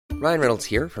Ryan Reynolds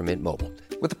here from Mint Mobile.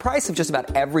 With the price of just about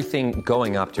everything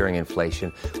going up during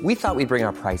inflation, we thought we'd bring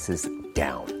our prices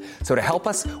down. So to help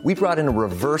us, we brought in a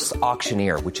reverse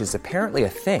auctioneer, which is apparently a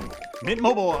thing. Mint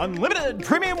Mobile Unlimited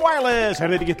Premium Wireless. How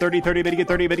to get 30, 30, bit to get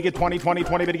 30, bit to get 20, 20,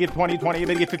 20, bit to get 20, 20,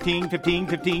 bit to get 15, 15,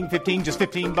 15, 15, just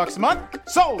 $15 a month?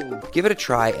 Sold! Give it a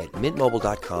try at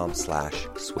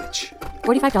mintmobile.com/switch.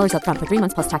 $45 up front for 3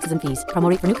 months plus taxes and fees. Promo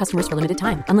rate for new customers for limited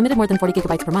time. Unlimited more than 40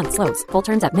 gigabytes per month. Slows full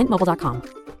terms at mintmobile.com.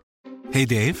 Hey,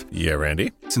 Dave. Yeah,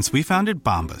 Randy. Since we founded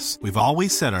Bombas, we've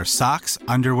always said our socks,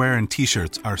 underwear, and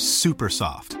T-shirts are super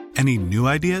soft. Any new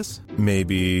ideas?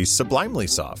 Maybe sublimely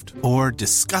soft. Or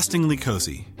disgustingly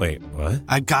cozy. Wait, what?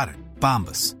 I got it.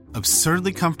 Bombas.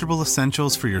 Absurdly comfortable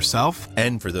essentials for yourself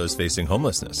And for those facing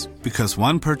homelessness. because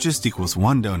one purchased equals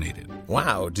one donated.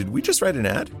 Wow, did we just write an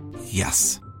ad?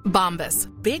 Yes. Bombas.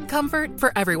 Big comfort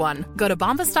for everyone. Go to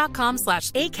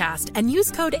bombas.com/ACAST and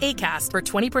use code ACAST for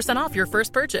 20% off your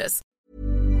first purchase.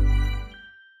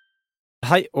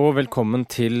 Hei og velkommen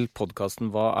til podcasten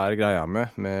Hva er greia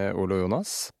med Ole og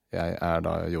Jonas. Jeg er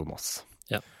da Jonas.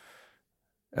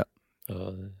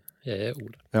 Og jeg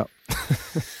Ole. Ja.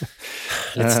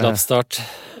 Litt slapp start.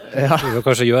 Ja. Vi må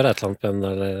kanskje gjøre et eller annet med den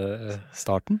der,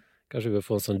 Starten? kanskje vi må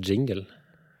få en sånn jingle.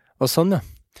 Og sånn, ja.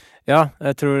 Ja,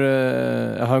 jeg tror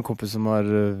jeg har en kompis som har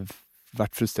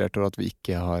vært frustrert over at vi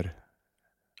ikke har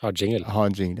Har jingle.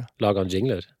 en jingle. Lager han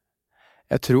jingler?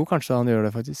 Jeg tror kanskje han gjør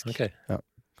det faktisk. Ok. Ja.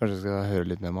 Kanskje jeg skal høre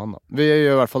litt mer med han da. Vi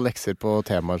gjør i hvert fall lekser på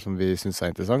temaer som vi synes er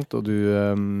interessant, og du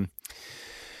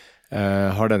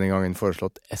har denne gangen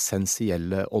foreslått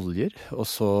essensielle oljer, og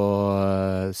så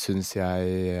synes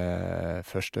jeg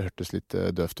først det hørtes litt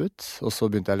døvt ut, og så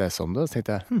begynte jeg å lese om det, og så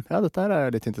tenkte jeg, ja, dette her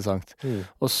er litt interessant.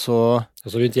 Og så Og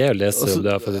så begynte jeg å lese om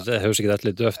det, for jeg hører ikke dette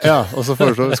litt døvt. Ja, og så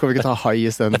foreslår skal vi ikke ta hai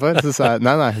i stedet for? Så sa jeg,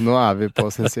 nei, nå er vi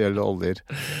på essensielle oljer.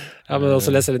 Ja, men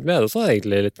også leser jeg litt mer, og så er det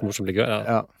egentlig litt morsomt å gjøre.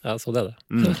 Ja. Ja, så det er det.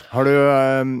 Har du,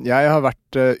 jeg har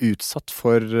vært utsatt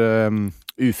for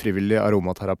ufrivillig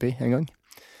aromaterapi en gang.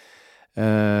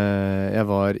 Jeg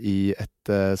var i et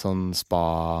sånn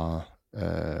spa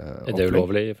Er det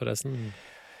ulovlig forresten?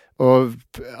 Og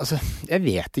altså, jeg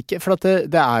vet ikke, for at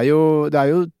det er jo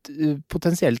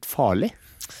potensielt farlig.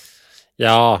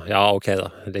 Ja, ok da.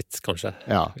 Litt kanskje,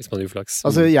 Ja. hvis man er uflaks.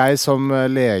 Altså, jeg som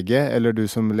lege, eller du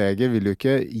som lege, vil jo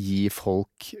ikke gi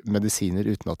folk medisiner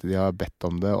uten at de har bedt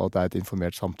om det, og at det er et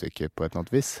informert samtykke på et eller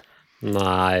annet vis.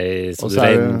 Nei, så Og du så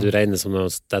er regner som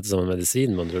dette som en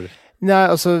medisin, man tror. Nei,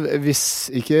 altså, hvis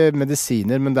ikke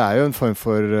medisiner, men det er jo en form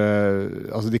for,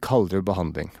 altså de kaller det jo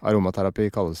behandling.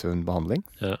 Aromaterapi kalles jo en behandling.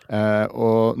 Ja.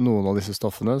 Og noen av disse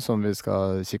stoffene som vi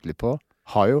skal kikke litt på,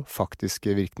 har jo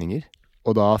faktiske virkninger.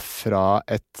 Og da fra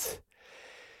et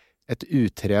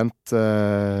utrent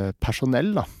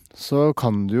personell, da, så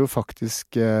kan du jo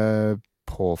faktisk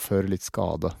påføre litt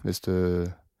skade hvis du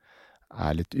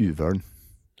er litt uvøren.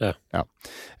 Ja.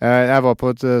 Jeg var på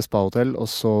et spahotell, og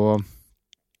så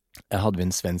hadde vi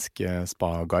en svensk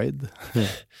spa-guide.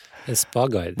 En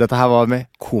spa-guide. Dette her var med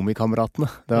Komikameratene.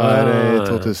 Det var i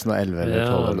 2011 eller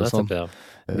 2012 eller sånn. Ja.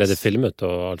 Ble det filmet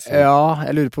og alt sånt? Ja,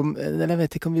 jeg lurer på eller jeg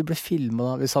vet ikke om vi ble filmet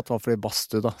da. Vi satt i hvert fall i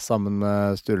badstue da, sammen med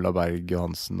Sturla Berg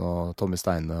Johansen og Tommy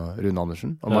Steine og Rune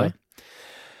Andersen og meg.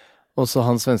 Og så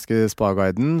han svenske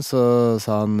spa-guiden, så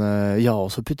sa han, ja, og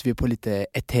så putter vi på litt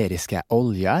eteriske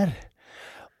oljer.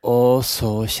 Og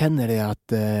så kjenner jeg at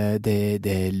det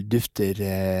dufter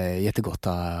jättegodt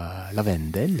av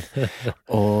lavendel.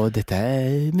 Og dette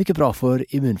er mye bra for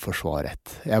immunforsvaret.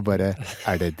 Jeg bare,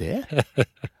 er det det?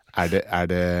 Er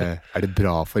det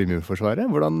bra for immunforsvaret?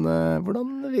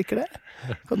 Hvordan virker det?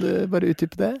 Kan du bare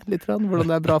utdype det litt?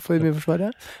 Hvordan det er bra for immunforsvaret?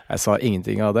 Jeg sa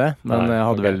ingenting av det, men jeg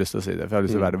hadde veldig lyst til å si det. For jeg hadde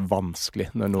lyst til å være vanskelig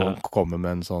når noen kommer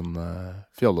med en sånn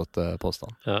fjollete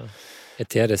påstand. Ja.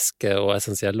 Eteriske og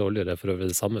essensielle oljer er for øvrig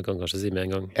det samme, kan kanskje si med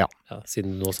en gang. Ja.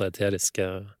 Siden nå så er eteriske...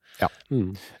 Ja.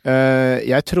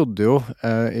 Jeg trodde jo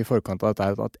i forkant av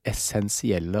dette at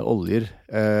essensielle oljer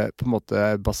på en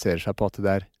måte baserer seg på at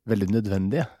det er veldig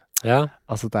nødvendige. Ja.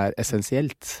 Altså det er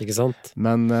essensielt. Ikke sant?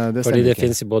 Men det Fordi det ikke.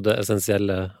 finnes jo både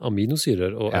essensielle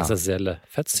aminosyrer og essensielle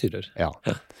fettsyrer. Ja.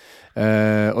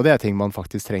 Og det er ting man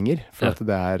faktisk trenger, for at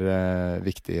det er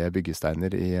viktige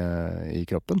byggesteiner i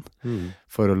kroppen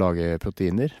for å lage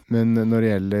proteiner. Men når det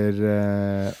gjelder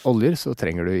oljer, så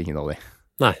trenger du ingen olje.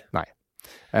 Nei.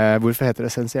 Hvorfor heter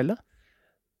det essensielle?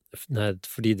 Nei,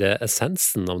 fordi det er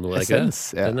essensen av noe,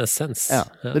 Essens, ikke det? Det er en essens. Ja,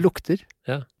 det lukter.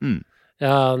 Ja.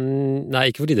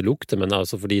 Nei, ikke fordi det lukter, men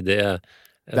altså fordi det er...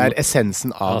 Det er essensen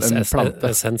av en plante.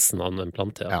 Essensen av en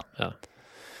plante, ja.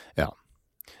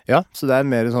 Ja, så det er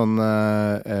mer sånn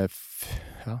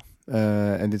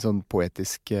en litt sånn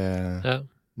poetisk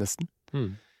nesten.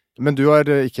 Men du har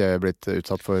ikke blitt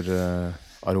utsatt for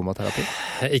aromaterapi?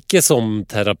 Ikke som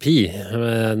terapi,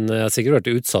 men jeg har sikkert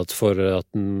vært utsatt for at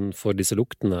den får disse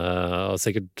luktene, og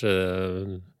sikkert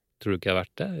tror du ikke jeg har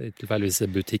vært det, i tilfeldigvis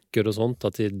butikker og sånt,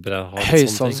 at de har Høyst sånne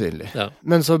ting. sannsynlig. Ja.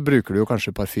 Men så bruker du jo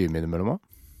kanskje parfyme innimellom også?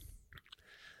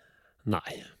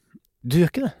 Nei. Du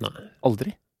gjør ikke det? Nei.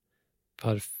 Aldri?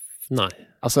 Nei.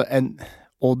 Altså en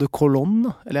eau de cologne,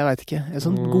 da? Eller jeg vet ikke. En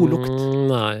sånn god lukt.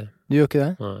 Nei. Du gjør ikke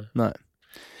det? Nei. Nei.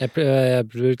 Jeg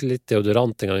brukte litt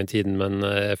deodorant en gang i tiden, men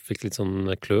jeg fikk litt sånn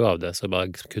klø av det, så jeg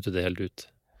bare kuttet det helt ut.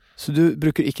 Så du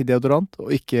bruker ikke deodorant, og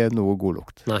ikke noe god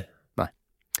lukt? Nei. Nei.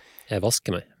 Jeg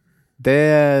vasker meg.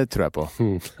 Det tror jeg på.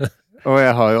 Og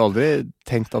jeg har jo aldri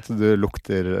tenkt at du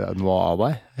lukter noe av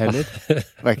deg, heller.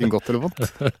 Hverken godt eller vondt.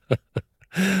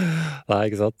 Nei,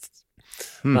 ikke sant?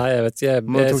 Nei, jeg vet ikke.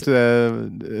 Når tok du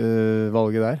det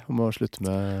valget der, om å slutte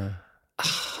med...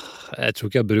 Jeg tror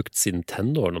ikke jeg har brukt siden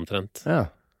tenåren omtrent.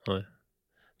 Ja. Nei.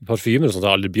 Parfymer og sånt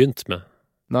har jeg aldri begynt med.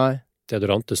 Nei.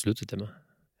 Deodorante sluttet jeg med.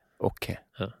 Ok.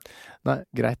 Ja. Nei,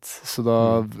 greit. Så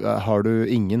da har du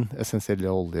ingen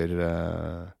essensielle oljer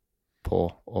på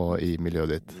og i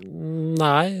miljøet ditt?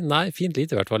 Nei, fint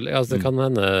lite i hvert fall. Altså, det kan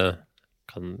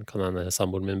hende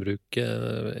samboeren min bruker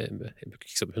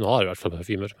hun har i hvert fall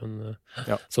parfymer, men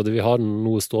så vi har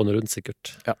noe stående rundt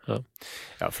sikkert. Ja,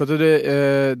 for at det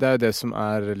er jo det som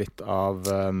er litt av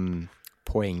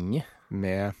poenget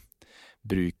med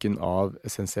bruken av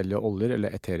essensielle oljer,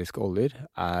 eller eteriske oljer,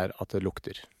 er at det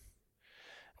lukter.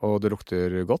 Og det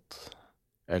lukter godt,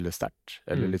 eller sterkt,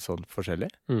 eller litt sånn forskjellig,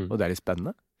 og det er litt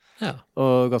spennende. Ja.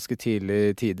 Og ganske tidlig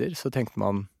i tider så tenkte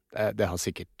man, det har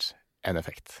sikkert en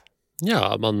effekt.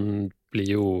 Ja, man blir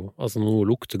jo, altså noe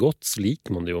lukter godt, så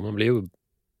liker man det jo. Man blir jo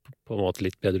på en måte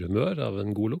litt bedre humør av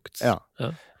en god lukt. Ja.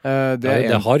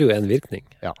 Det har jo en virkning.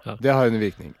 Ja, det har en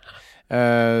virkning.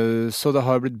 Så det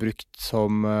har blitt brukt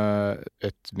som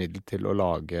et middel til å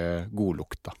lage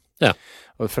godlukt, da. Ja.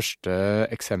 Og det første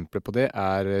eksempelet på det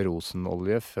er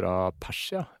rosenolje fra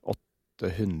Persia.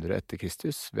 800 etter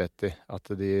Kristus vet de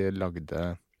at de lagde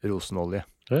rosenolje.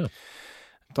 Ja.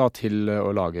 Da til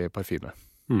å lage parfyme.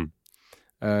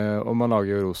 Og man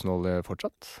lager jo rosenolje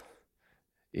fortsatt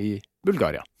i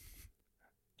Bulgaria.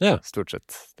 Ja. Stort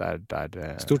sett.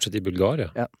 Stort sett i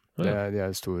Bulgaria? Ja. De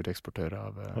er stor eksportør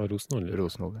av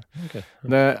rosenolje. Okay.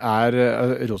 Det er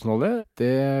rosenolje.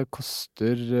 Det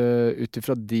koster ut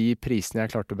ifra de prisene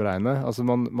jeg klarte å beregne. Altså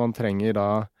man trenger da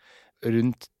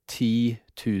rundt 10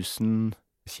 000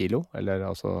 kilo, eller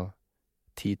altså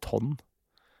 10 tonn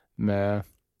med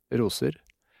roser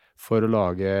for å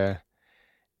lage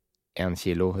 1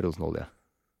 kilo rosenolje.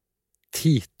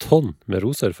 10 tonn med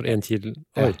roser for 1 kilo?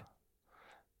 Oi. Ja.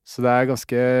 Så det er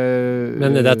ganske...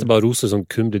 Men er dette bare roser som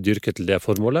kun blir dyrket til det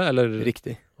formålet, eller?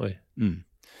 Riktig. Oi.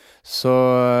 Så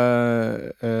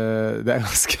det er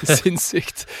ganske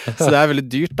sinnssykt. Så det er veldig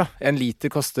dyrt, da. 1 liter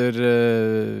koster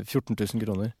 14 000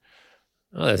 kroner.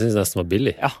 Ja, det synes jeg nesten var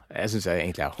billig. Ja, jeg synes jeg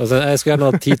egentlig også. Altså, jeg skulle gjerne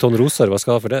ha 10 tonn roser, hva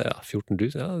skal jeg for det? Ja, 14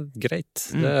 000, ja, greit.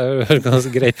 Det er jo en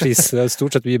ganske grei pris. Det er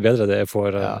stort sett mye bedre det jeg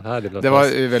får her. Det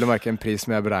var vel å merke en pris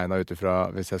som jeg beregnet ut ifra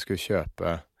hvis jeg skulle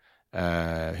kjøpe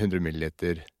 100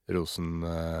 milliliter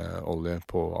rosenolje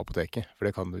på apoteket, for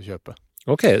det kan du kjøpe.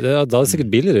 Ok, da er det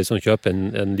sikkert billigere som kjøper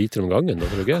en liter om gangen, da,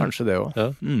 tror du ikke? Kanskje det også.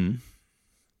 Ja.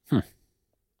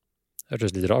 Det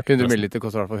hørtes litt rart. 100 milliliter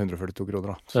koster i hvert fall 142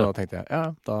 kroner, da. Så da tenkte jeg,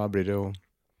 da blir det jo...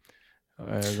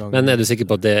 Men er du sikker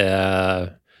på at det er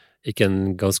ikke en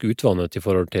ganske utvannet i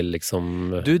forhold til liksom...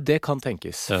 Du, det kan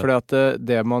tenkes. Ja. Fordi at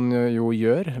det man jo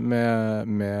gjør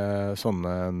med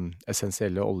sånne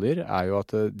essensielle oljer, er jo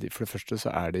at for det første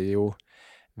så er de jo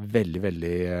veldig,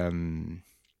 veldig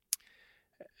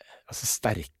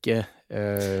sterke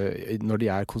når de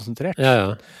er konsentrert.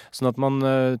 Ja. Sånn at man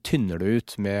tynner det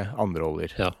ut med andre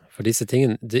oljer. Ja, for disse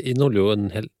tingene, det inneholder jo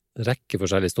en hel rekke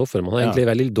forskjellige stoffer. Man har egentlig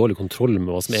veldig dårlig kontroll med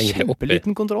hva som egentlig er oppi.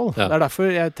 Kjempeliten kontroll. Ja. Det er derfor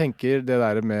jeg tenker det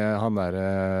der med han der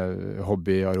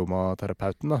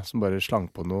hobby-aromaterapeuten da, som bare slang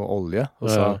på noe olje og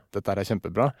sa dette er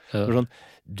kjempebra. Ja. Sånn,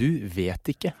 du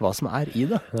vet ikke hva som er i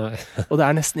det. Nei. Og det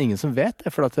er nesten ingen som vet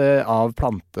det, for at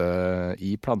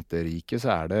i planteriket så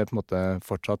er det på en måte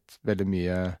fortsatt veldig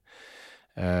mye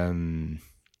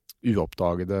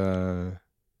uoppdagede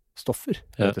stoffer,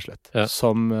 rett og slett,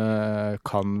 som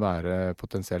kan være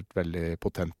potensielt veldig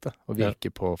potente og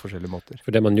virke på forskjellige måter.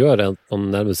 For det man gjør er at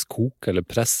man nærmest koker eller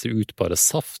presser ut bare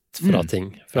saft fra ting,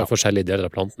 fra forskjellige deler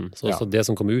av planten. Så det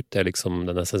som kommer ut er liksom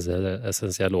den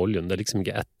essensielle oljen. Det er liksom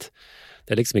ikke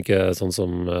det er liksom ikke sånn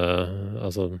som,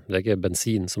 altså det er ikke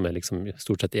bensin som er liksom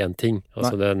stort sett en ting.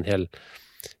 Altså det er en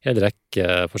hel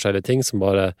rekke forskjellige ting som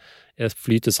bare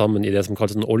flyter sammen i det som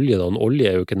kalles en olje. Da. En olje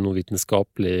er jo ikke noe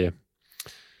vitenskapelig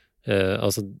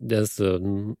Altså,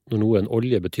 når noe er en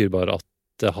olje, betyr bare at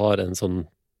det har en sånn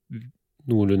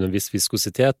noenlunde en viss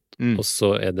viskositet, og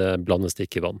så blandes det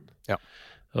ikke i vann. Ja.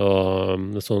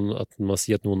 Og sånn at man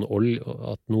sier at noe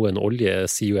er en olje,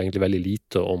 sier jo egentlig veldig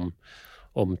lite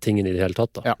om tingen i det hele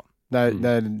tatt, da. Ja, det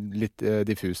er litt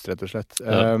diffust, rett og slett.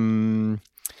 Ja.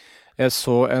 Jeg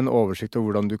så en oversikt over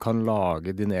hvordan du kan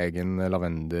lage din egen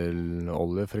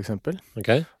lavendelolje, for eksempel.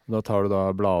 Okay. Da tar du da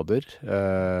blader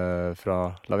fra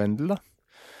lavendel, da.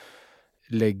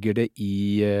 Legger det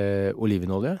i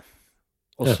olivenolje,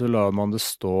 og så lar man det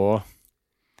stå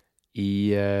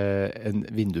i en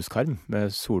vinduskarm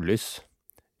med sollys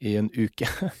i en uke.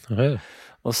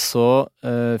 Og så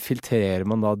filtrerer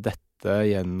man da dette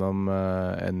gjennom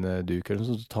en duk eller noe,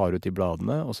 så du tar ut de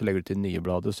bladene, og så legger du til nye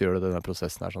blader, og så gjør du denne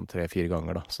prosessen her sånn 3-4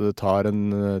 ganger da. Så det tar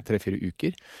 3-4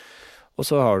 uker, og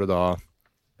så har du da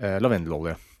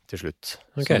lavendelolje til slutt,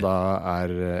 som da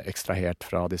ekstrahert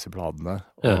fra disse bladene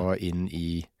og inn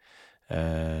i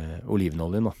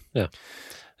olivenoljen da. Ja,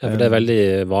 for det er veldig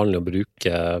vanlig å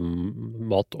bruke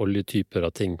matoljetyper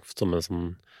av ting som en sånn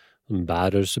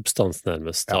bærersubstans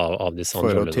nærmest av disse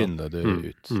andre oljene. For å tynne det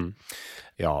ut.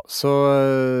 Ja, så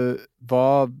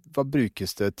hva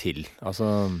brukes det til?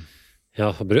 Altså...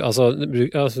 Ja, vi har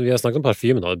snakket om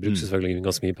parfyme da, det brukes selvfølgelig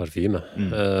ganske mye parfyme.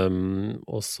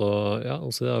 Og så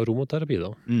det aromaterapi da,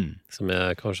 som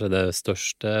kanskje det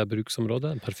største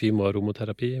bruksområdet, parfyme og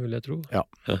aromaterapi, vil jeg tro. Ja.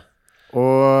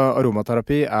 Og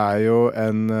aromaterapi er jo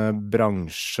en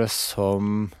bransje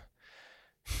som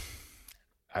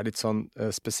er litt sånn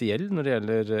spesiell når det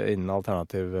gjelder innen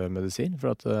alternativ medisin,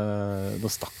 for at nå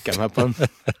stakk jeg meg på en...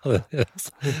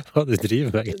 Hva du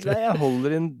driver med, egentlig? Nei, jeg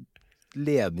holder i en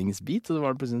ledningsbit, og det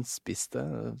var plutselig en spiste.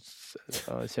 Det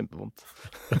var kjempevondt.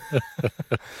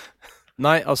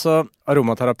 Nei, altså,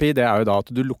 aromaterapi, det er jo da at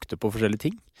du lukter på forskjellige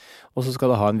ting, og så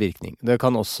skal det ha en virkning. Det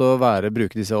kan også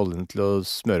bruke disse oljene til å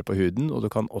smøre på huden, og du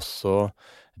kan også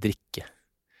drikke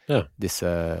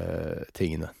disse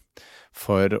tingene,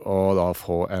 for å da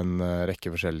få en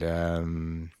rekke forskjellige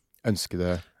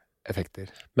ønskede effekter.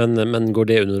 Men går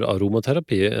det under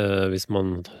aromaterapi hvis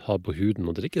man har på huden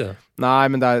og drikker det? Nei,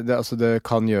 men det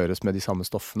kan gjøres med de samme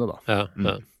stoffene da.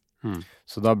 Ja.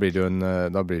 Så da blir det jo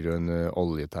en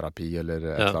oljeterapi eller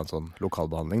et eller annet sånn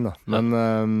lokalbehandling da. Men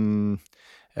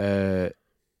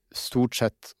stort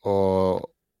sett å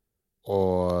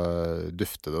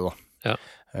dufte det da. Ja.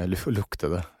 Lukte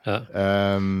det. Ja.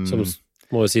 Som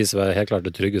må jo sies å være helt klart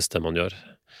det tryggeste man gjør.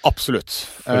 Absolutt.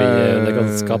 Fordi det kan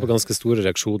skape ganske store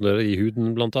reaksjoner i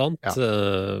huden, blant annet.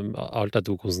 Alt etter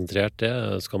hvor konsentrert det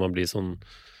så kan man bli sånn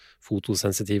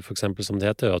fotosensitiv, for eksempel, som det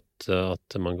heter,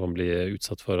 at man kan bli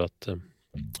utsatt for at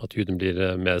huden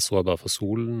blir mer sårbar for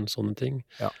solen, sånne ting.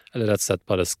 Ja. Eller rett og slett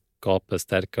bare skape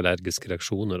sterke allergiske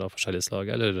reaksjoner av forskjellige slag,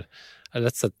 eller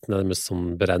rett og slett nærmest som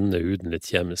brenner huden litt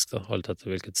kjemisk, da, alt etter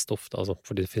hvilket stoff da, altså,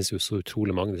 for det finnes jo så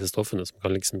utrolig mange av disse stoffene, som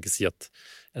kan liksom ikke si at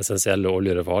essensielle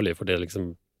oljer er farlige, for det er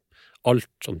liksom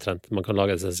alt omtrent. Man kan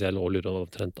lage essensielle oljer av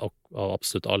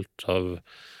absolutt alt,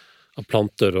 av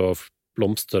planter og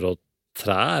blomster og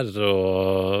trær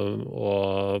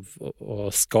og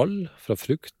skall fra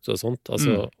frukt og sånt.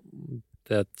 Altså,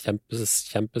 det er et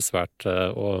kjempesvært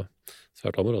og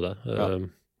svært område.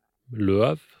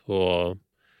 Løv og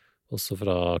også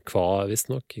fra kva,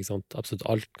 visstnok, ikke sant? Absolutt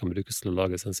alt kan brukes til å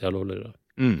lage essensielle oljer.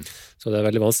 Så det er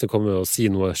veldig vanskelig å komme og si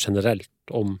noe generelt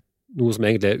om noe som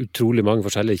egentlig er utrolig mange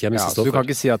forskjellige kjemiske stoffer. Så du kan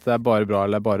ikke si at det er bare bra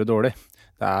eller bare dårlig.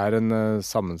 Det er en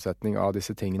sammensetning av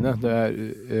disse tingene.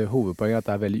 Hovedpoenget er at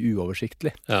det er veldig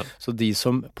uoversiktlig. Ja. Så de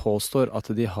som påstår at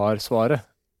de har svaret,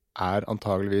 er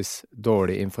antageligvis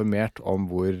dårlig informert om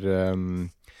hvor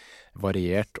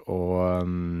variert og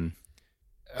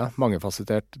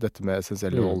mangefasettert dette med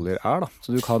essensielle oljer er da.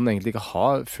 Så du kan egentlig ikke ha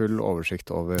full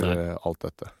oversikt over alt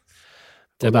dette.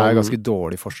 Og det er ganske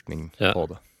dårlig forskning på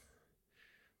det.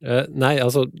 Nei,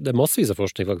 altså det er massevis av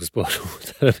forskning faktisk på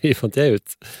aromaterapi, fant jeg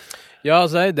ut. Ja,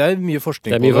 altså det er mye forskning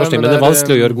på det. Det er mye forskning, men det er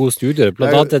vanskelig å gjøre gode studier.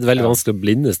 Blant annet er det veldig vanskelig å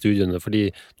blinde studiene, fordi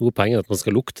noe poenget er at man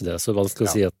skal lukte det, så det er vanskelig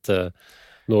å si at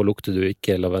nå lukter du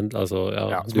ikke lavendel. Altså,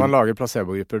 så man lager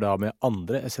placebo-grupper da med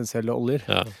andre essensielle oljer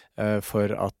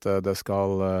for at det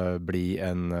skal bli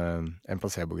en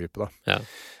placebo-gruppe da. Ja.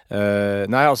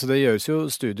 Nei, altså det gjøres jo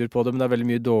studier på det, men det er veldig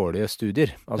mye dårlige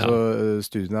studier. Altså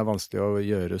studiene er vanskelig å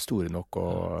gjøre store nok.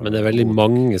 Men det er veldig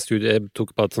mange studier. Jeg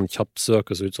tok bare et sånn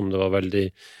kjappsøk og så ut som det var veldig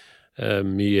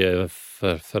mye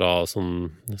fra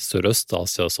sånn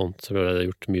Sørøst-Asia og sånt, så ble det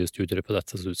gjort mye studier på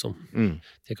dette, så ut som.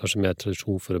 Det er kanskje mer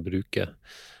tradisjon for å bruke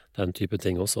den type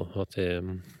ting også, at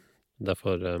de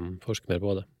derfor forsker mer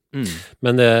på det.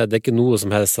 Men det er ikke noe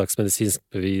som helst slags medisinsk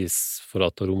bevis for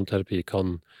at aromaterapi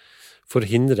kan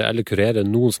forhindre eller kurere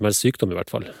noen som helst sykdom i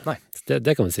hvert fall. Nei.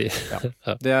 Det kan vi si. Ja.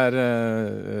 Det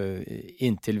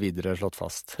inntil videre slått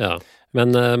fast. Ja, men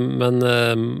man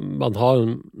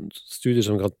har studier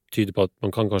som kan tyde på at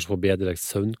man kan kanskje få bedre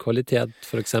søvnkvalitet,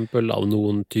 for eksempel, av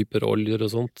noen typer oljer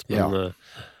og sånt. Men,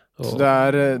 Så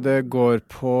det går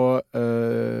på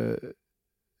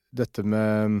dette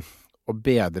med å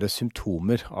bedre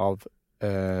symptomer av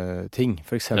ting.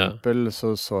 For eksempel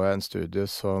så jeg en studie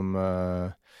som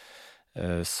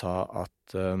sa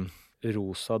at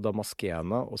rosa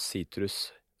damaskena og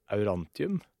citrus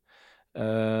aurantium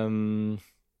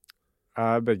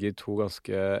begge to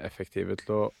ganske effektive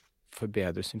til å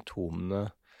forbedre symptomene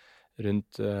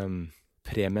rundt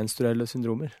premenstruelle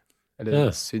syndromer.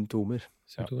 Eller symptomer.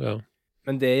 Ja.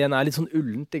 Men det igjen litt sånn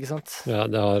ullent, ikke sant? Ja,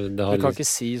 det har du kan ikke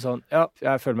si sånn, ja,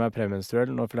 jeg føler meg premenstruell,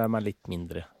 nå føler jeg meg litt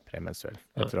mindre premenstruell,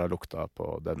 etter å ha lukta på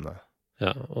denne.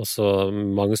 Ja, og så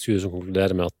mange studier som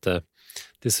konkluderer med at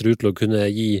det ser ut til å kunne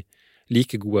gi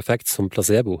like god effekt som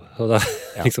placebo. Og da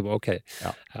liksom, ok.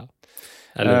 Ja.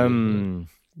 Eller,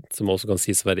 som også kan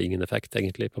sies å være ingen effekt,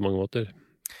 egentlig, på mange måter.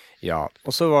 Ja,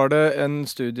 og så var det en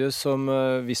studie som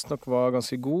visst nok var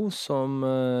ganske god, som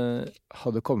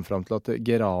hadde kommet fram til at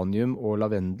geranium og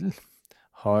lavendel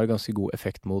har ganske god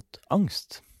effekt mot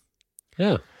angst.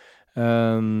 Ja.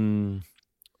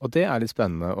 Og det litt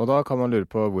spennende, og da kan man lure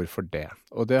på hvorfor det.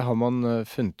 Og det har man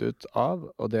funnet ut av,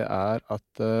 og det at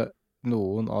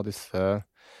noen av disse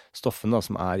stoffene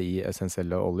som i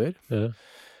essensielle oljer,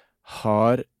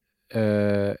 har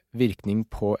virkning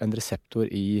på en reseptor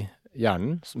i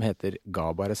hjernen som heter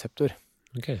GABA-reseptor.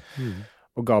 Okay.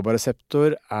 Og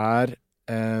GABA-reseptor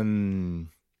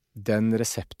den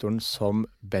reseptoren som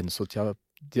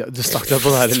Du snakket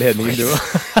på denne ledningen, du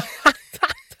også.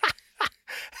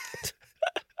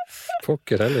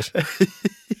 Pokker ellers.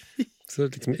 Så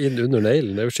liksom inn under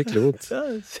neglen, det jo skikkelig vondt. Ja,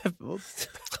 kjempevondt.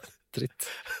 Dritt.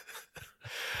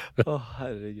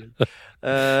 Herregud.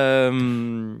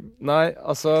 Nei,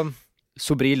 altså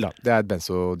Sobril da, det et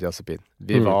benzodiazepin.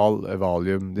 Vival,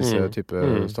 Valium, disse type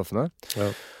stoffene.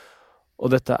 Ja. Og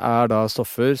dette da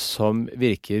stoffer som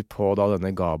virker på da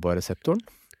denne GABA-reseptoren.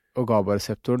 Og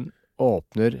GABA-reseptoren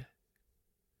åpner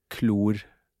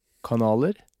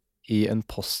klorkanaler i en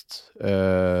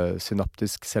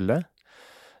postsynaptisk celle.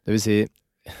 Det vil si,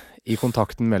 i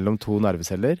kontakten mellom to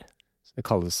nerveceller, det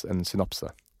kalles en synapse.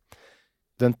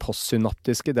 Den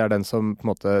postsynaptiske, det den som på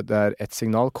en måte, det et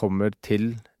signal kommer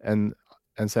til en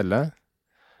celle,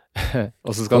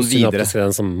 og så skal den videre. Postsynaptisk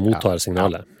den som mottar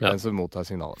signalet. Ja, den som mottar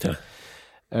signalet. Ja.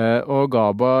 Og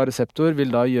GABA-reseptor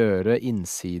vil da gjøre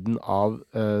innsiden av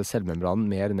cellemembranen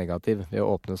mer negativ ved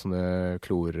å åpne sånne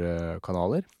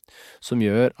klorkanaler, som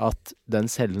gjør at den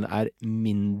cellen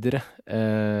mindre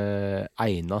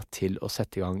egnet til å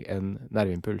sette i gang en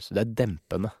nerveimpuls. Det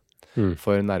dempende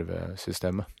for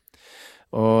nervesystemet.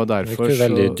 Og derfor det ikke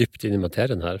veldig dypt inn i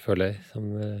materien her, føler jeg.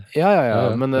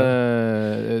 Ja, men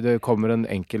det kommer en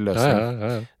enkel løsning.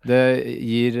 Ja. Det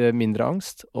gir mindre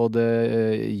angst, og det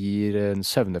gir en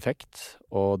søvneffekt,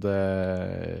 og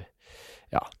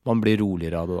man blir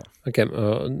roligere av det da. Ok,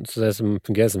 så det som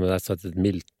fungerer som et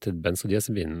mildt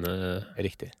benzodiazepin?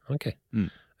 Riktig. Ok.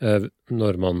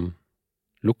 Når man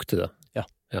lukter det? Ja.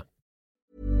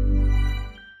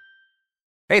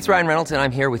 Hey, it's Ryan Reynolds, and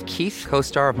I'm here with Keith,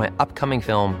 co-star of my upcoming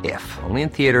film, If, only in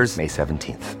theaters May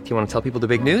 17th. Do you want to tell people the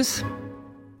big news?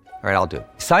 All right, I'll do it.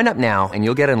 Sign up now and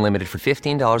you'll get unlimited for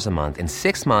 $15 a month and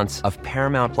 6 months of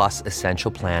Paramount Plus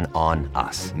Essential Plan on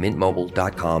us.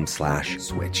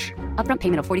 MintMobile.com/switch. Upfront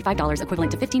payment of $45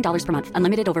 equivalent to $15 per month.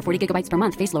 Unlimited over 40 gigabytes per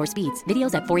month. Face lower speeds.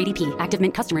 Videos at 480p. Active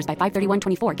Mint customers by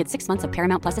 531.24 get 6 months of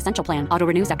Paramount Plus Essential Plan. Auto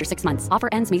renews after 6 months. Offer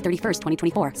ends May 31st,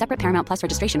 2024. Separate Paramount Plus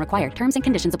registration required. Terms and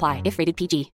conditions apply if rated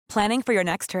PG. Planning for your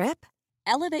next trip?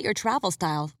 Elevate your travel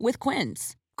style with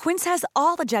Quince. Quince has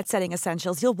all the jet-setting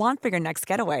essentials you'll want for your next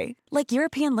getaway, like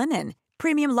European linen,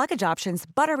 premium luggage options,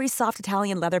 buttery soft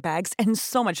Italian leather bags, and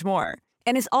so much more.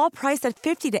 And is all priced at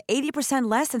 50 to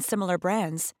 80% less than similar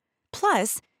brands.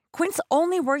 Plus, Quince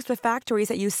only works with factories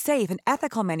that use safe and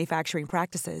ethical manufacturing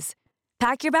practices.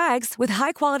 Pack your bags with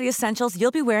high-quality essentials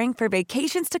you'll be wearing for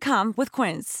vacations to come with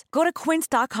Quince. Go to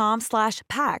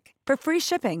quince.com/pack for free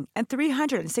shipping and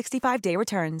 365-day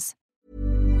returns.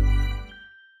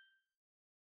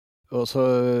 Og så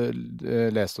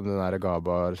leste om den der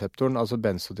GABA-reseptoren, altså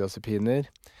benzodiazepiner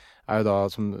jo da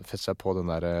som fester seg på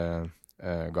den der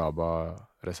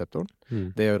GABA-reseptoren.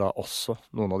 Det gjør da også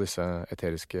noen av disse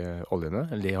eteriske oljene,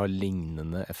 eller de har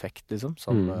lignende effekt liksom,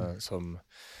 som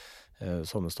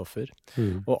sånne stoffer.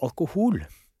 Og alkohol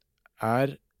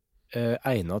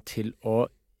egnet til å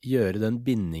gjøre den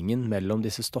bindingen mellom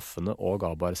disse stoffene og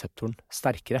GABA-reseptoren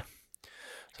sterkere.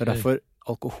 Så derfor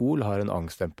alkohol har en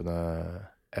angstdempende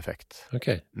effekt. Ok.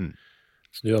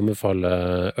 Så du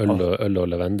anbefaler øl og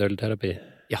lavendelterapi?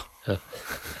 Ja.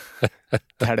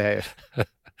 Det det jeg gjør.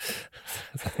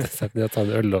 Sett ned og ta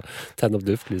en øl og tenne opp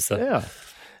duftlyset. Ja.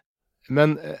 Men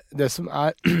det som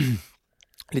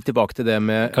litt tilbake til det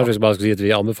med... Kanskje vi bare skal si at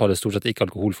vi anbefaler stort sett ikke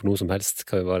alkohol for noe som helst.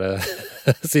 Kan vi bare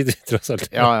si det tross alt?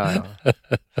 Ja.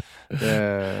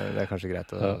 Det kanskje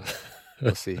greit å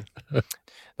si.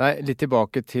 Nei, litt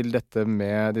tilbake til dette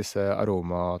med disse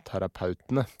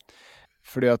aromaterapeutene.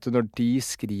 Fordi at når de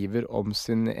skriver om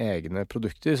sine egne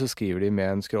produkter, så skriver de med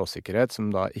en skråsikkerhet som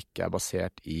da ikke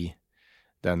basert i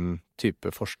den type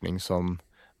forskning som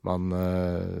man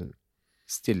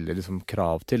stiller liksom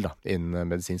krav til da, innen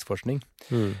medisinsk forskning.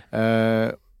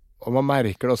 Og man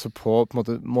merker det også på en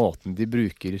måte, måten de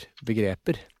bruker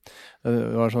begreper.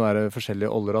 Det var sånne der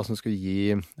forskjellige oljer da, som skulle gi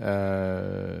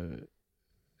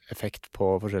effekt på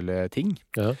forskjellige ting.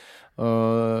 Ja. Og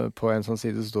på en sånn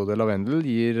side så stod det lavendel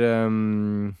gir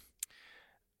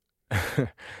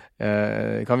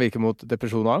kan virke mot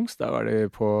depresjon og angst. Der var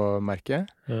det på merket.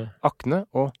 Akne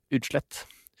og utslett.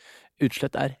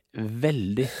 Utslett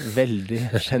veldig, veldig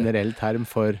generell term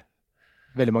for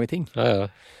veldig mange ting. Ja.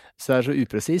 Så det så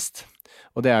upresist.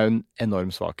 Og det jo en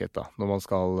enorm svakhet da, når man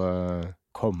skal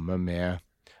komme med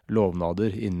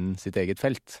lovnader innen sitt eget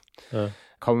felt. Ja.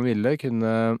 Kamomille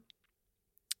kunne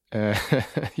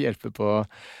hjelpe på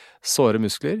såre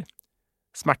muskler,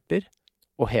 smerter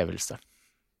og hevelse.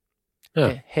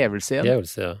 Ja. Hevelse igjen.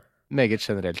 Hevelse, ja. Meget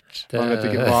generelt. Man vet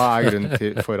ikke hva grunnen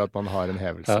for at man har en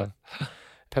hevelse. Ja.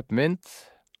 Peppermint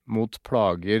mot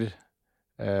plager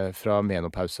fra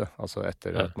menopause, altså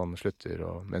etter at man slutter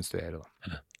å menstruere. Da.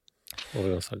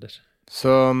 Overgangsalder.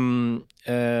 Så,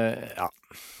 ja,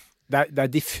 det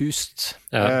diffust,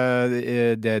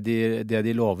 det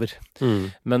de lover.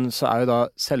 Men så jo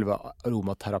da selve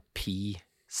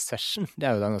aromaterapi-session, det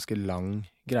jo da en ganske lang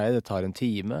greie. Det tar en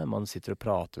time, man sitter og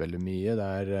prater veldig mye,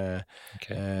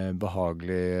 det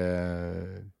behagelig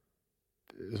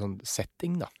sånn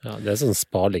setting da. Ja, det sånn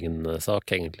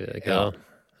sparlingen-sak egentlig, ikke ja.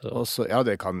 Også, ja,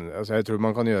 det kan, altså jeg tror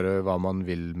man kan gjøre hva man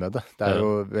vil med det. Det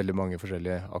jo veldig mange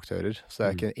forskjellige aktører, så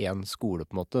det ikke en skole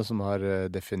på en måte som har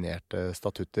definerte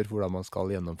statutter for hvordan man skal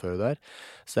gjennomføre det her.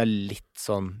 Så det litt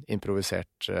sånn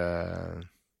improvisert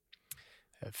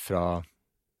fra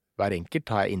hver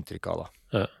enkelt, har jeg inntrykk av da.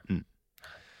 Ja.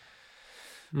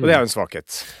 Og det jo en svakhet.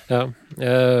 Ja,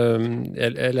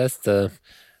 jeg leste...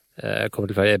 Jeg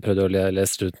prøvde å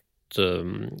lese ut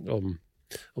om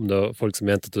det var folk som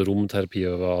mente at aromaterapi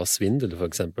var svindel, for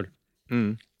eksempel.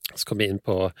 Så kom jeg inn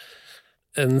på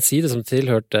en side som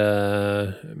tilhørte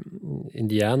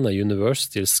Indiana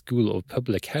University School of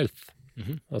Public Health,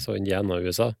 altså Indiana,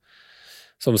 USA,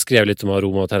 som skrev litt om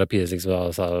aromaterapi,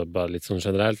 liksom, sa bare litt sånn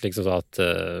generelt, liksom, sa at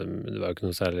det var jo ikke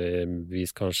noe særlig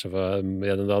bevis kanskje for en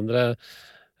eller det andre.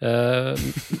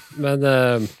 Men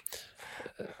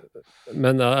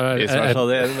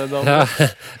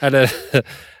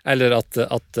eller at det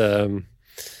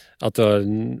var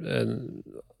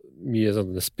mye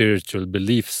sånn spiritual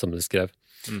belief som de skrev.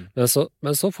 Men så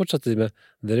fortsatte de med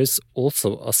there is also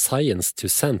a science to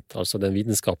scent, altså den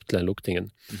vitenskap til den luktingen.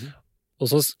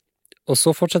 Og så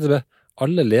fortsatte de med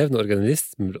alle levende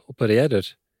organismer opererer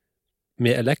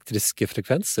med elektriske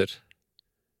frekvenser.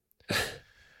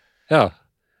 Ja.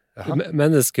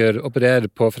 Mennesker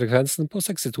opererer på frekvensen på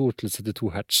 62 til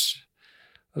 72 hertz.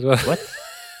 Altså,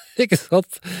 ikke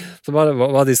sant? Så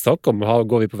hva de snakker om?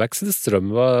 Går vi på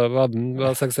vekselstrøm? Hva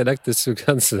slags elektrisk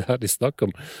frekvens de snakker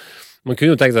om? Man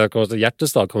kunne jo tenkt seg at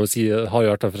hjerteslag kan man si har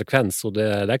jo en frekvens, og det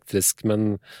elektrisk,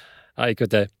 men ikke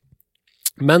vet jeg.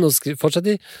 Men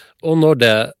fortsetter de, og når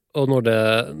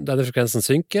denne frekvensen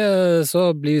synker,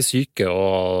 så blir vi syke,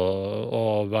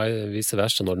 og vice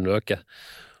versa når den øker.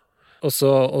 Og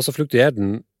så fluktuerer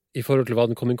den i forhold til hva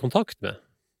den kommer i kontakt med.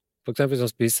 For eksempel hvis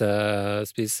man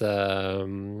spiser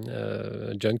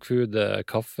junkfood,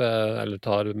 kaffe, eller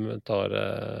tar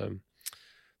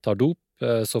dop,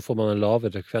 så får man en lavere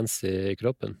frekvens i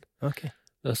kroppen. Okay.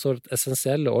 Så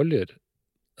essensielle oljer,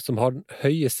 som har den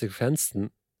høyeste frekvensen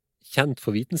kjent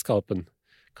for vitenskapen,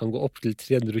 kan gå opp til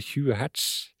 320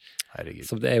 hertz. Herregud.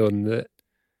 Så det jo en...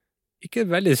 Ikke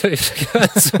veldig høy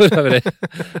frekvens,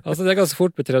 altså det ganske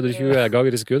fort med 320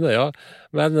 ganger i sekundet, ja,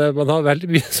 men man har veldig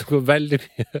mye som går veldig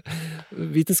mye.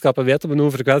 Vitenskapen vet om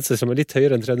noen frekvenser som litt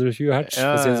høyere enn 320 hertz,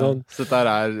 for å si det sånn. Så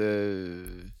dette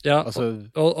ja, altså...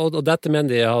 og dette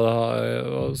mener de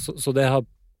så det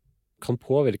kan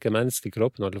påvirke menneskelig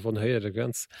kroppen til å få en høyere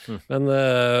frekvens. Men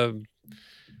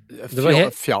Det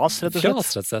var fjas, rett og slett. Fjas,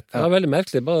 rett og slett. Det var veldig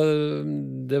merkelig.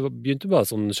 Det begynte bare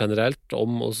sånn generelt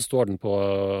om, og så står den på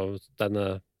denne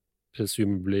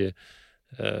presumably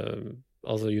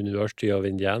University of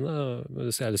Indiana,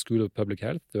 eller School of Public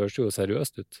Health. Det høres jo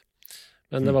seriøst ut.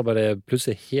 Men det var bare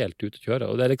plutselig helt ute å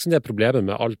kjøre. Og det liksom det problemet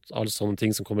med alle sånne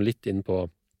ting som kommer litt inn på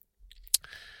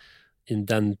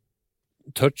den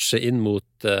touchet inn mot,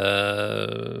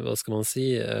 hva skal man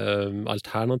si,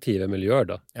 alternative miljøer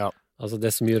da. Ja. Altså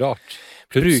det er så mye rart.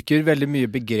 Bruker veldig mye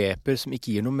begreper som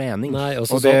ikke gir noe mening. Nei,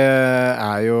 og det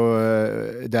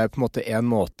er på en måte en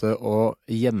måte å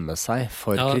gjemme seg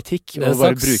for kritikk, og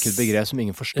bare bruke et begrep som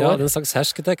ingen forstår. Ja, det er en slags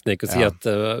hersketeknikk å si at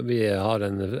vi har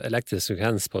en elektrisk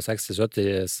frekvens på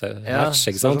 60-70 hertz,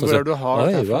 ikke sant? Hvor er du har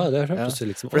det? Det hørtes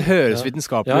liksom. For det høres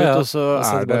vitenskapelig ut, og så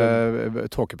er det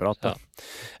tåkeprat. Ja.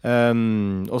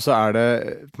 Og så er det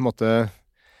på en måte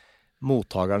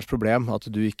mottagerens problem, at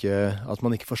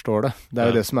man ikke forstår det. Det er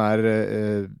jo det som er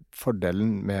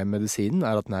fordelen med medisinen,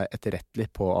 er at den er etterrettelig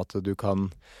på at du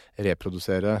kan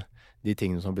reprodusere de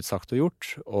tingene som har blitt sagt og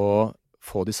gjort, og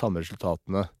få de samme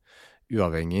resultatene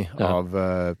uavhengig av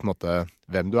på en måte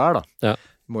hvem du er da. Ja.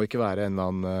 Det må ikke være en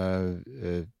eller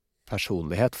annen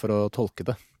personlighet for å tolke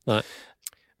det. Nei.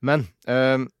 Men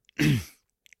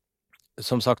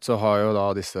som sagt så har jo da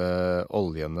disse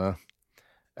oljene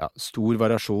stor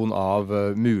variasjon av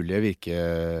mulige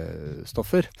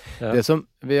virkestoffer. Ja. Det som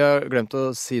vi har glemt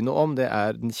å si noe om, det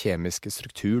er den kjemiske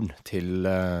strukturen til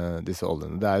disse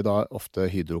oljene. Det er jo da ofte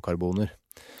hydrokarboner.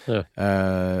 Ja.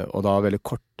 Og da veldig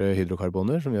korte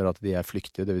hydrokarboner, som gjør at de er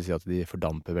flyktige, det vil si at de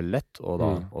fordamper veldig lett, og da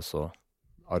også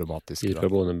aromatiske.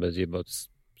 Hydrokarboner blir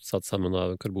satt sammen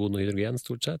av karbon og hydrogen,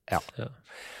 stort sett. Ja.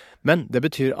 Men det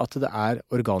betyr at det er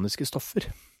organiske stoffer.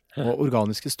 Og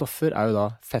organiske stoffer er jo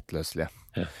da fettløselige,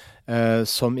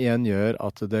 som igjen gjør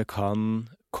at det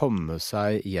kan komme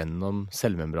seg gjennom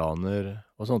cellemembraner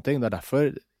og sånne ting. Det er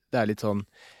derfor det er litt sånn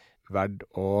verdt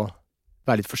å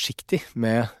være litt forsiktig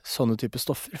med sånne typer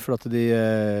stoffer, for at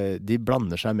de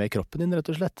blander seg med kroppen din,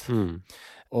 rett og slett.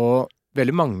 Og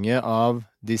veldig mange av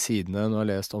de sidene når jeg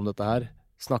har lest om dette her,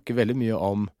 snakker veldig mye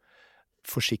om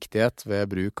forsiktighet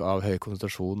ved bruk av høy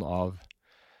konsentrasjon av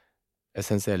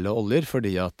essensielle oljer,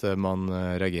 fordi at man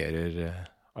reagerer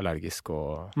allergisk,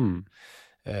 og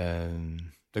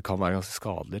det kan være ganske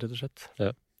skadelig, rett og slett.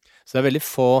 Ja. Så det er veldig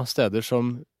få steder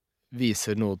som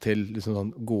viser noe til liksom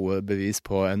sånn gode bevis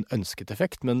på en ønsket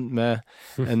effekt, men med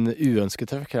en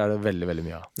uønsket effekt er det veldig, veldig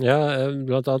mye av. Ja,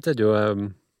 blant annet er det jo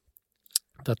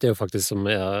dette er jo faktisk som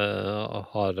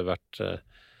har vært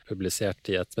publisert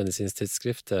i et medisinsk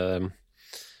tidsskrift,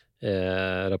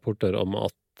 rapporter om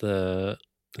at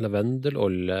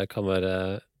lavendelolje kan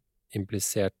være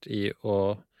implisert i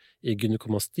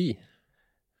gynekomasti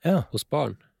hos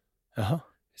barn. Jaha.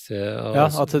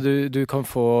 At du kan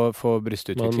få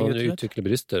brystutvikling. Man utvikler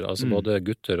bryster, altså både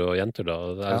gutter og jenter da,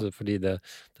 altså fordi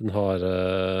den har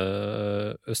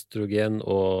østrogen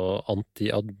og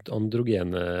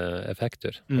antiandrogene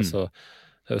effekter. Altså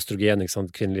østrogen, ikke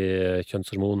sant, kvinnelig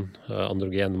kjønnshormon,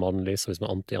 androgen mannlig, så hvis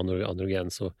man er antiandrogen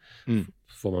så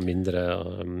får man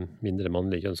mindre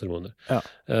mannlige kjønnshormoner.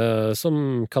 Som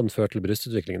kan føre til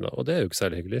brystutvikling da, og det er jo ikke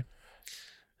særlig hyggelig.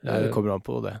 Det kommer an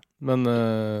på det. Men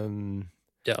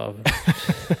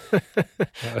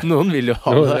noen vil jo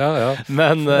ha det,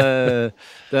 men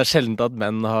det er sjeldent at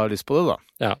menn har lyst på det da.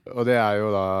 Og det er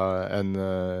jo da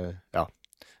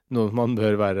noe man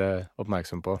bør være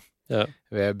oppmerksom på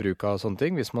ved bruk av sånne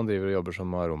ting, hvis man driver og jobber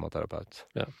som aromaterapeut.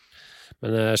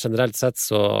 Men generelt sett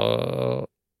så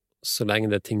lenge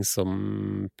det er ting som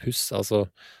puss, altså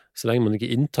så lenge man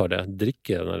ikke inntar det,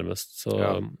 drikker det nærmest, så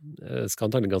skal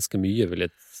antagelig ganske mye, vil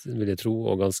jeg tro,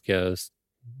 og ganske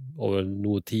over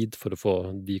noe tid for å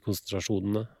få de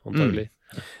konsentrasjonene, antagelig.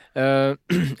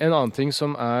 En annen ting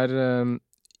som er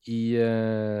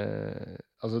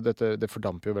altså det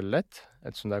fordamper jo veldig lett,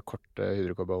 ettersom det er korte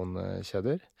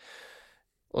hydrokarbonkjeder,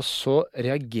 og så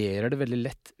reagerer det veldig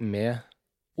lett med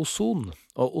ozon,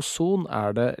 og ozon er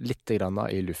det litt grann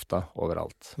i lufta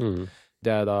overalt.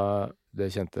 Det er da det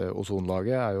kjente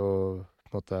ozonlaget er jo på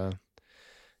en måte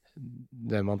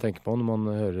det man tenker på når man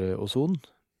hører ozon,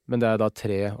 men det er da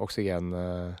 3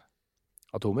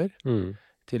 oksygenatomer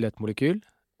til et molekyl,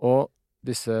 og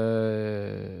disse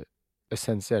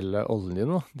essensielle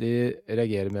oljene, de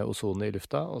reagerer med ozonet i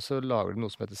lufta, og så lager de noe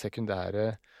som heter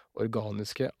sekundære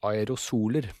organiske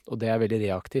aerosoler, og det er veldig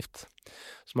reaktivt.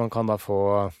 Så man kan da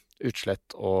få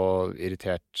utslett og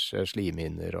irritert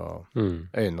slimhinner og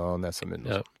øyne og nese og munn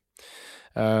og sånn.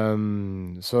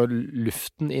 Så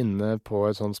luften inne på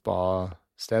et sånt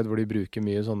spa-sted hvor de bruker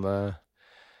mye sånne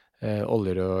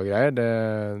oljer og greier,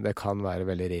 det kan være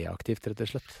veldig reaktivt, rett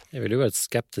og slett. Jeg ville jo vært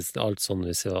skeptisk til alt sånn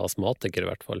hvis jeg var astmatiker i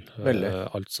hvert fall. Veldig.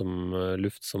 Alt som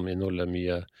luft som inneholder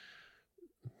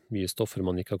mye stoffer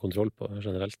man ikke har kontroll på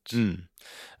generelt. Det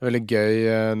er veldig gøy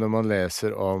når man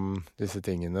leser om disse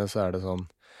tingene, så er det sånn,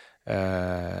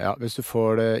 hvis du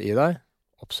får det i deg,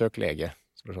 oppsøk lege.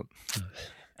 Så blir det sånn,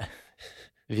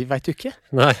 vi vet jo ikke.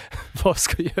 Nei. Hva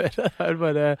skal vi gjøre? Det er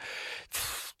bare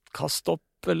kast opp,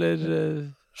 eller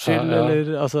skyld, eller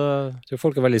altså... Jeg tror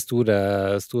folk har veldig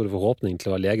store forhåpninger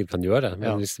til hva leger kan gjøre,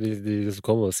 men hvis de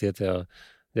kommer og sier til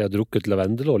de har drukket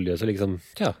lavendelolje, så liksom,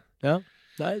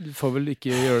 Nei, du får vel ikke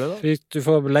gjøre det da. Du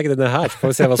får legge det ned her, får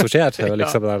vi se hva som skjer.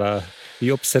 Liksom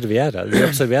vi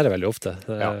observerer veldig ofte.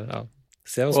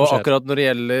 Se hva som og skjer. akkurat når det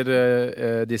gjelder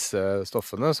disse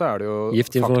stoffene, så er det jo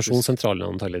Giftinformasjonssentralen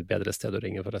er antagelig et bedre sted å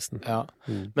ringe forresten. Ja,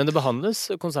 men det behandles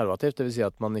konservativt, det vil si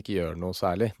at man ikke gjør noe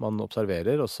særlig. Man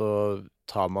observerer, og så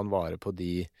tar man vare på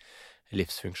de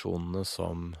livsfunksjonene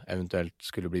som eventuelt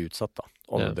skulle bli utsatt da.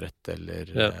 Åndedrett eller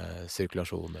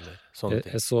sirkulasjon eller sånne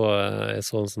ting. Jeg så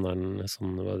en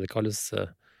sånn, hva det kalles,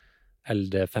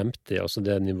 LD50, altså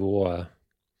det nivået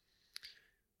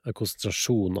av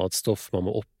konsentrasjon av et stoff man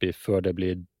må opp i før det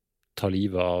blir ta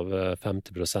livet av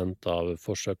 50% av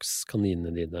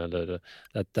forsøkskaninene dine, eller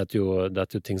det er jo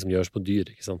ting som gjøres på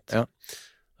dyr, ikke sant? Ja.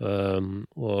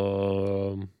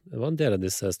 Og det var en del av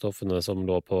disse stoffene som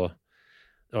lå på,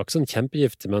 det var ikke sånn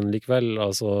kjempegiftig, men likevel,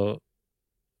 altså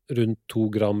rundt 2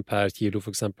 gram per kilo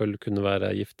for eksempel kunne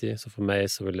være giftig, så for meg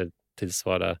så ville det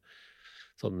tilsvare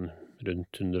sånn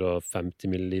rundt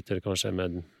 150 milliliter kanskje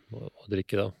med å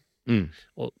drikke da.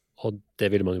 Og det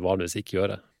vil man jo vanligvis ikke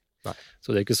gjøre. Nei.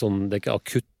 Så det er ikke sånn, det er ikke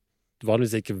akutt,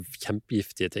 vanligvis ikke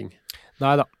kjempegiftige ting.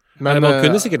 Neida. Men man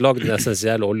kunne sikkert lage en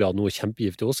essensiell olje av noe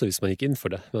kjempegiftig også hvis man gikk inn for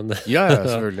det. Men, ja,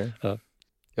 selvfølgelig.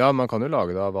 Ja, man kan jo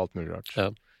lage det av alt mulig rart.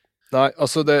 Ja. Nei,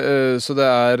 altså så det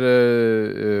er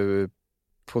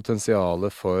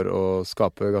potensialet for å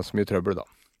skape ganske mye trøbbel da.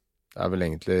 Det er vel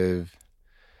egentlig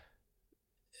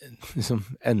liksom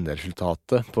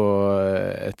enderesultatet på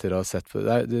etter å ha sett på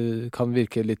det. Det kan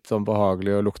virke litt sånn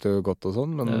behagelig og lukte godt og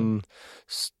sånn, men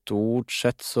stort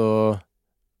sett så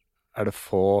er det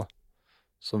få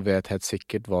som vet helt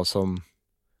sikkert hva som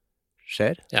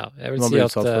skjer. Ja, jeg vil si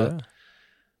at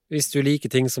hvis du liker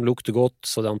ting som lukter godt,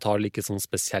 så er det antagelig ikke sånn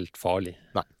spesielt farlig.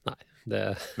 Nei.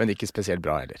 Men ikke spesielt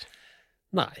bra heller.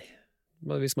 Nei.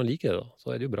 Men hvis man liker det da,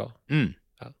 så er det jo bra.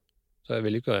 Så jeg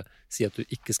vil ikke si at du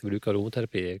ikke skal bruke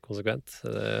aromaterapi konsekvent.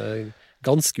 Det er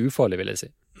ganske ufarlig, vil jeg si.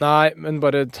 Nei, men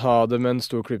bare ta det med en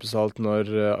stor klype salt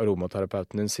når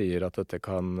aromaterapeuten din sier at dette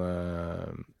kan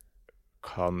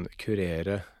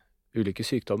kurere ulike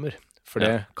sykdommer. For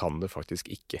det kan det faktisk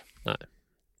ikke. Nei.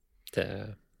 Det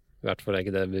i hvert fall er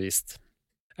ikke det bevist.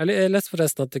 Jeg leste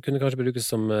forresten at det kunne kanskje brukes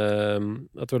som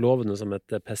at det var lovende som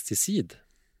et pesticid.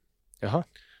 Jaha.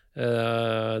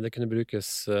 Det kunne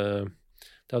brukes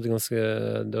det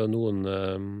var noen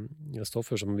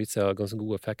stoffer som viser seg å ha ganske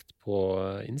god effekt på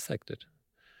insekter,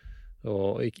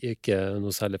 og ikke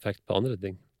noe særlig effekt på andre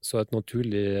ting. Så et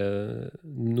naturlig,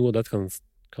 noe av dette kan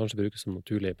kanskje brukes som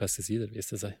naturlige pesticider,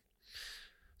 viser det seg.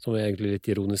 Som er egentlig litt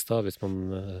ironisk da, hvis man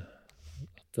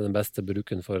at den beste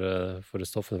bruken for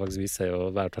stoffene faktisk viser seg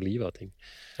å være å ta livet av ting.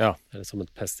 Ja. Eller som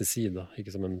et pesticid da,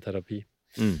 ikke som en terapi.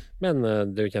 Men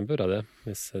det er jo kjempebra det,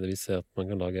 hvis det viser seg at man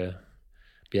kan lage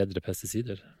bedre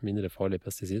pesticider, mindre farlige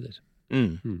pesticider.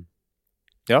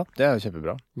 Ja, det er jo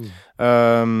kjempebra.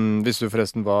 Visste du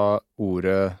forresten hva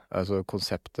ordet, altså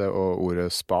konseptet og ordet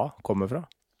spa kommer fra?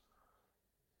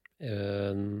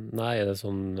 Nei, er det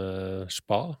sånn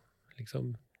spa,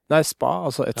 liksom? Nei, spa,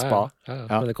 altså et spa. Ja.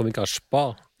 Men det kommer ikke av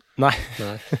spa. Nei.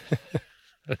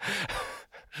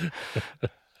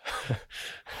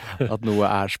 At noe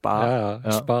er spa.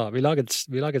 Ja. Spa. Vi lager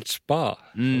et spa.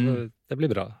 Det blir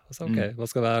bra. Altså,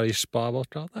 hva skal være i spa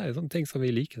vårt da? Nei, sånne ting som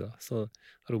vi liker da. Så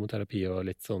aromaterapi og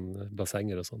litt sånn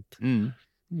bassenger og sånt.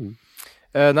 Nei,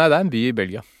 det er en by i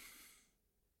Belgia.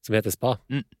 Som heter Spa?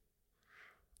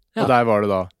 Ja. Og der var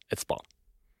det da et spa.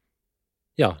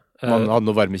 Ja. Man hadde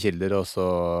noen varme kilder, og så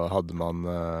hadde man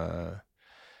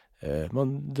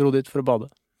dro dit for å bade.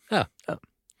 Ja.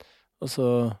 Og så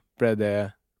ble det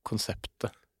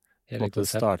konseptet. Hele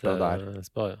konseptet startet der.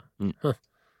 Spa, ja.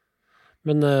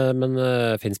 Men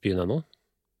finnes byen ennå?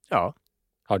 Ja.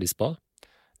 Har de spa?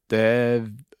 Det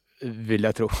vil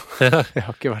jeg tro. Jeg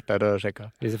har ikke vært der og sjekket.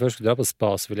 Hvis jeg først skulle dra på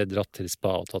spa, så ville jeg dratt til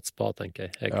spa og tatt spa, tenker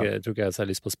jeg. Jeg tror ikke jeg har så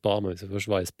lyst på spa, men hvis jeg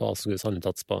først var i spa, så skulle jeg sannelig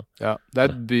tatt spa. Ja, det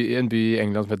er en by i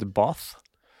England som heter Bath.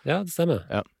 Ja, det stemmer.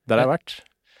 Ja, der har jeg vært.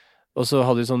 Og så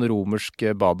hadde vi sånn romersk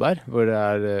bad der, hvor det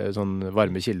er sånn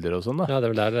varme kilder og sånn da. Ja, det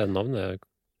er vel der navnet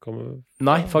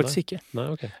Nei, faktisk ikke. Nei,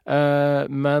 ok.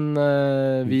 Men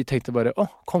vi tenkte bare,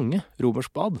 konge,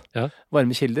 romersk bad. Ja.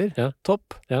 Varme kilder, topp.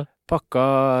 Ja. Pakka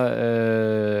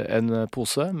en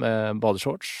pose med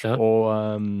badeshorts og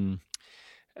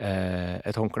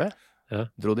et håndkle. Ja.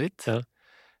 Dro dit. Ja.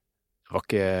 Det var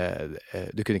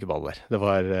ikke, du kunne ikke bade der. Det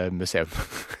var museum.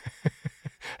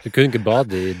 Du kunne ikke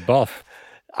bade i Bath?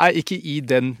 Nei, ikke i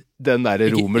den der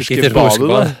romerske ikke badet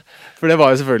bad. da. For det var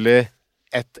jo selvfølgelig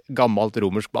et gammelt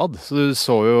romersk bad. Så du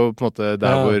så jo på en måte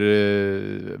der hvor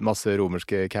masse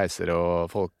romerske keisere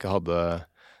og folk hadde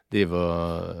drivet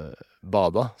og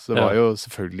bada. Så det var jo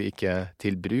selvfølgelig ikke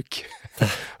til bruk.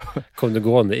 Kom du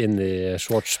gående inn i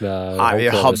shorts med Nei, vi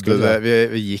hadde det.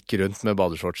 Vi gikk rundt med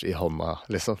badeshorts i hånda,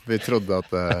 liksom. Vi trodde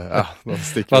at, nå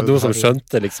stikker var det noen som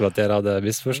skjønte liksom at dere hadde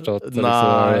misforstått?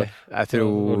 Nei, jeg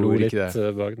tror ikke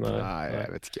det. Bak, nei, jeg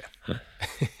vet ikke.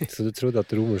 Så du trodde at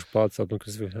romersk bad sa at noen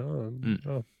kunne si,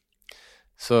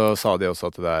 Så sa de også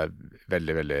at det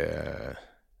veldig, veldig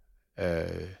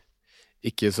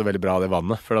ikke så veldig bra det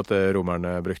vannet, for at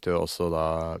romerne brukte jo også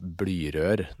da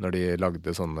blyrør når de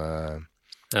lagde sånne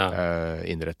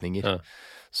innretninger. Ja.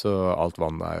 Så alt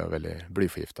vann jo veldig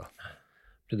blyforgiftet.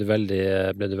 Ble du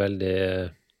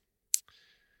veldig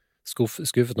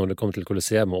skuffet når du kom til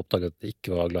Colosseum og oppdaget at det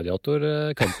ikke var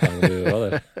gladiatorkamp når du var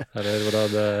der? Eller var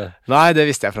det... Nei, det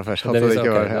visste jeg fra først. At det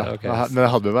ikke var, okay. Men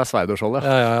jeg hadde med meg sverd og skjold,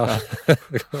 ja.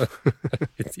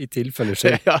 I tilfelle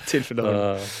skjedd. Ja, i tilfelle.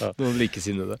 Noen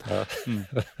likesinnede.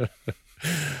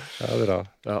 Ja, bra.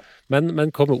 Ja.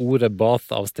 Men kommer ordet bath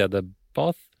av stedet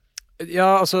bath?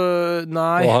 Ja, altså,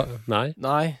 nei.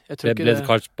 Nei, jeg tror ikke det. Ble det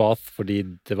kalt bath fordi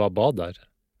det var bad der?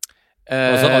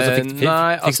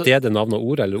 Fikk stedet navn og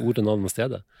ordet, eller ordet navn og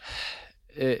stedet?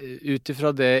 Ut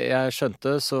ifra det jeg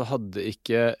skjønte, så hadde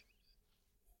ikke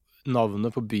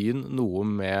navnet på byen noe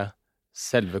med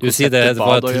selve konseptet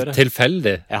bad å gjøre. Du sier det var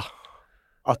tilfeldig? Ja.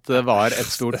 At det var et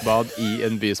stort bad i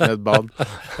en by som het bad.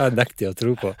 Jeg nekter å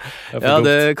tro på. Ja,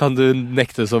 det kan du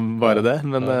nekte som bare det,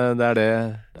 men det det.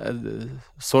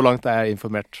 Så langt jeg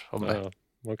informert om det. Ja.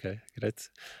 Ok, greit.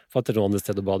 Fatter du noe andre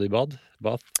sted å bade i bad?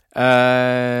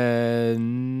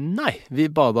 Nei, vi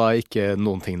bada ikke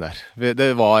noen ting der.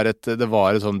 Det var et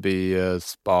sånn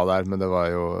byspa der, men det var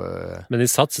jo... Men de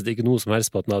satset ikke noe som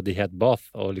helst på at de het Bath,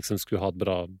 og liksom skulle ha et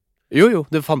bra... Jo,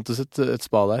 det fantes et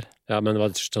spa der. Ja, men var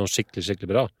det sånn skikkelig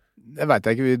bra? Jeg vet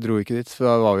ikke, vi dro ikke dit, for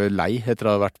da var vi lei etter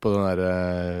å ha vært på den der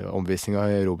omvisningen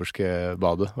i romerske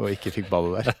badet, og ikke fikk bade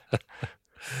der.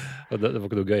 Det var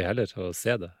ikke noe gøy heller å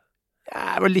se det?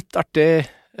 Ja, det var litt artig,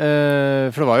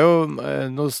 for det var jo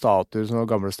noen statuer, sånne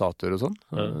gamle statuer og sånn.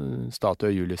 Ja. Statue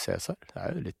av Julius Caesar, det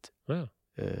jo litt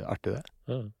artig det.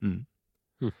 Ja.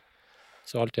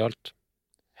 Så alt i alt?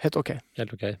 Helt ok.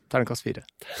 Terningkast 4.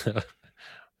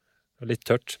 Litt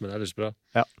tørt, men ellers bra.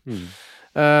 Ja.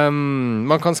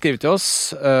 Man kan skrive til oss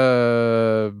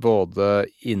både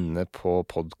inne på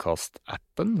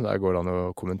podcast-appen, der går det an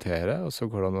å kommentere, og så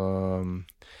går det an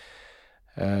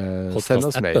å sende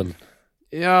oss mail.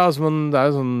 Ja, altså, det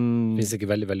jo sånn... Finnes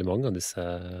ikke veldig mange av disse...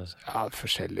 Ja,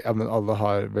 forskjellige. Ja, men alle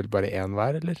har vel bare én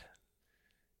hver, eller?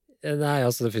 Nei,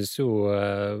 altså, det finnes jo...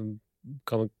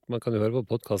 man kan jo høre på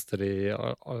podcaster i...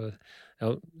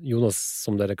 Jonas,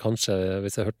 som dere kanskje...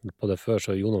 Hvis jeg har hørt på det før,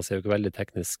 så Jonas jo ikke veldig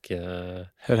teknisk...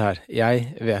 Hør her.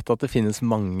 Jeg vet at det finnes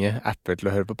mange apper til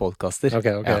å høre på podcaster.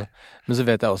 Ok. Ja. Men så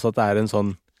vet jeg også at det en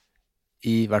sånn...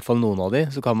 I hvert fall noen av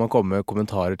de, så kan man komme med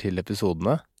kommentarer til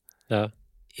episodene. Ja.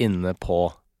 Inne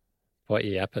på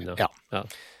i appen, ja.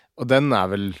 Og den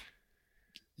vel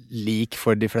lik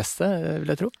for de fleste,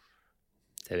 vil jeg tro.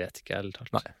 Det vet ikke jeg helt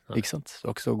talt. Nei, ikke sant? Du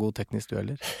ikke så god teknisk du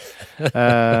heller.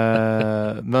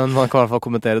 Men man kan i hvert fall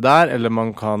kommentere der, eller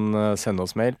man kan sende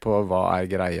oss mail på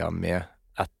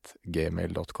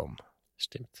hva@gmail.com.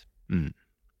 Stimt.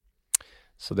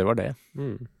 Så det var det.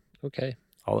 Ok.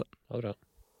 Ha det. Ha det bra.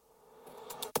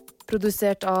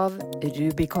 Produsert av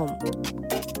Rubicon.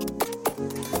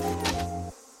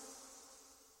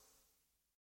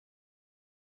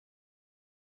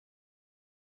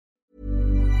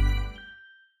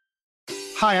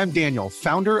 Hi, I'm Daniel,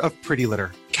 founder of Pretty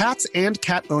Litter. Cats and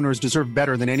cat owners deserve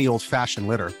better than any old-fashioned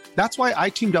litter. That's why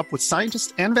I teamed up with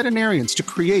scientists and veterinarians to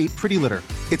create Pretty Litter.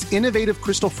 Its innovative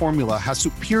crystal formula has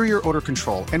superior odor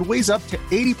control and weighs up to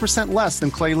 80% less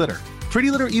than clay litter. Pretty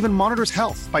Litter even monitors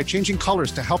health by changing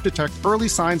colors to help detect early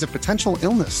signs of potential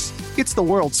illness. It's the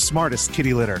world's smartest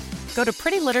kitty litter. Go to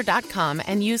prettylitter.com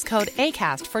and use code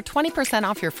ACAST for 20%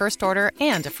 off your first order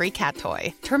and a free cat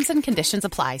toy. Terms and conditions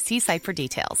apply. See site for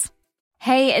details.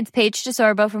 Hey, it's Paige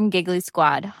DeSorbo from Giggly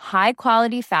Squad. High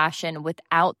quality fashion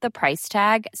without the price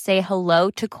tag. Say hello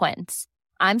to Quince.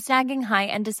 I'm snagging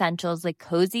high-end essentials like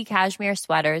cozy cashmere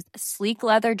sweaters, sleek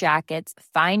leather jackets,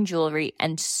 fine jewelry,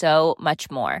 and so much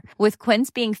more. With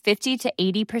Quince being 50 to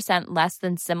 80% less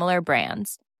than similar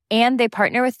brands. And they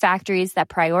partner with factories that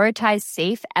prioritize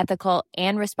safe, ethical,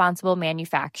 and responsible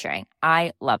manufacturing.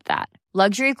 I love that.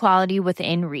 Luxury quality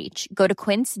within reach. Go to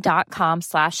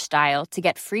quince.com/style to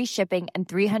get free shipping and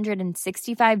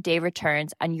 365-day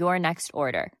returns on your next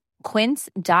order.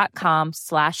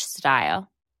 Quince.com/style.